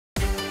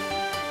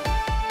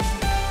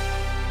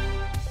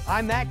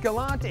I'm Matt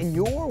Gallant, and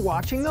you're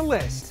watching The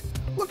List.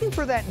 Looking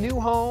for that new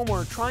home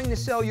or trying to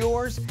sell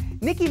yours?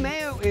 Nicky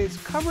Mayo is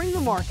covering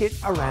the market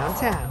around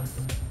town.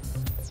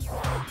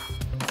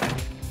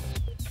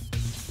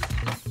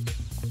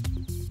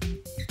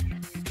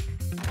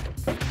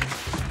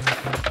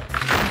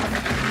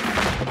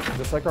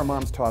 Just like our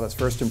moms taught us,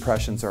 first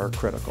impressions are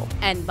critical.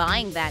 And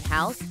buying that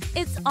house,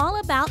 it's all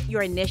about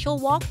your initial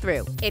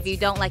walkthrough. If you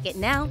don't like it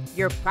now,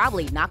 you're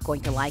probably not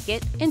going to like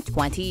it in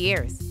 20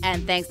 years.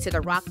 And thanks to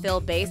the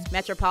Rockville-based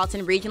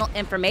Metropolitan Regional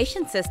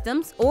Information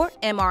Systems, or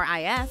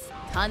MRIS,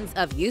 tons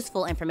of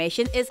useful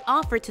information is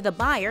offered to the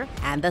buyer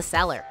and the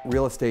seller.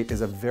 Real estate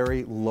is a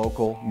very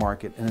local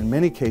market, and in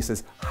many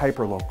cases,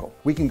 hyper-local.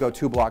 We can go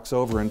 2 blocks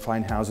over and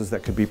find houses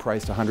that could be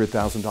priced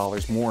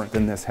 $100,000 more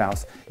than this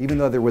house, even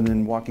though they're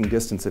within walking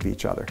distance of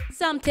each other.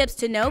 Some tips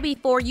to know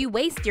before you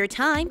waste your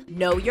time: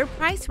 know your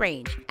price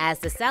range. As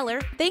the seller,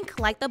 think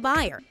like the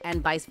buyer,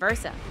 and vice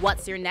versa.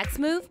 What's your next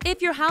move?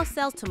 If your house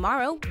sells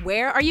tomorrow,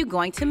 where are you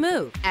going to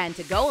move? And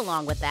to go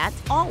along with that,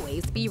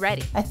 always be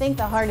ready. I think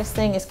the hardest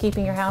thing is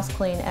keeping your house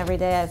clean every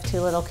day. I have 2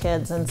 little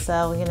kids, and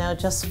so,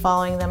 just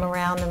following them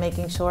around and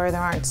making sure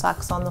there aren't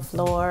socks on the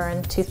floor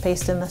and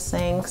toothpaste in the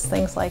sinks,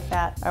 things like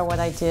that are what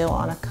I do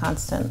on a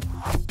constant.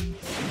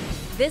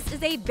 This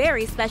is a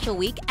very special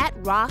week at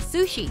RA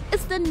Sushi.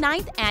 It's the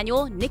 9th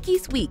annual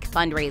Nicky's Week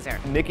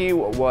fundraiser. Nicky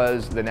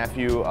was the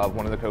nephew of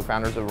one of the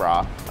co-founders of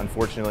RA.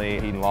 Unfortunately,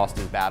 he lost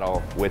his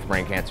battle with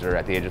brain cancer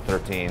at the age of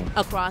 13.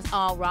 Across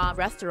all RA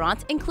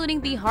restaurants,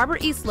 including the Harbor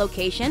East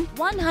location,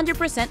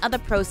 100% of the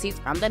proceeds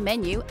from the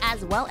menu,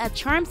 as well as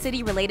Charm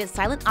City-related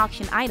silent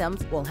auction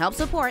items, will help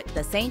support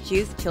the St.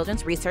 Jude's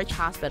Children's Research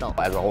Hospital.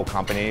 As a whole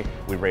company,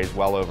 we've raised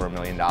well over $1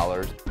 million.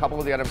 A couple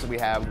of the items that we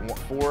have: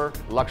 4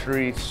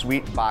 luxury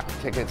suite box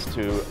tickets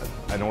to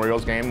an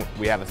Orioles game.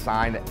 We have a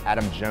signed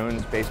Adam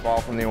Jones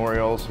baseball from the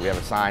Orioles. We have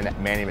a signed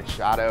Manny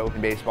Machado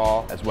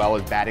baseball, as well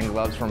as batting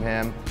gloves from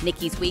him.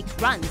 Nicky's Week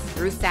runs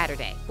through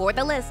Saturday. For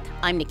The List,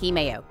 I'm Nicky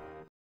Mayo.